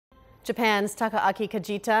Japan's Takaaki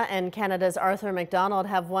Kajita and Canada's Arthur McDonald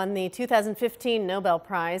have won the 2015 Nobel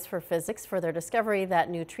Prize for Physics for their discovery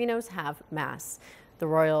that neutrinos have mass. The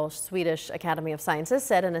Royal Swedish Academy of Sciences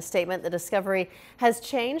said in a statement the discovery has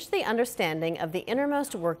changed the understanding of the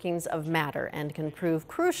innermost workings of matter and can prove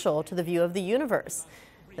crucial to the view of the universe.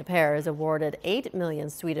 The pair is awarded 8 million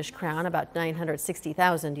Swedish crown, about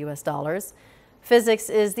 $960,000 US. Physics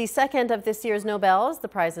is the second of this year's Nobels. The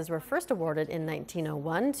prizes were first awarded in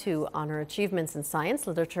 1901 to honor achievements in science,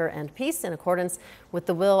 literature, and peace in accordance with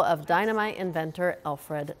the will of dynamite inventor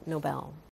Alfred Nobel.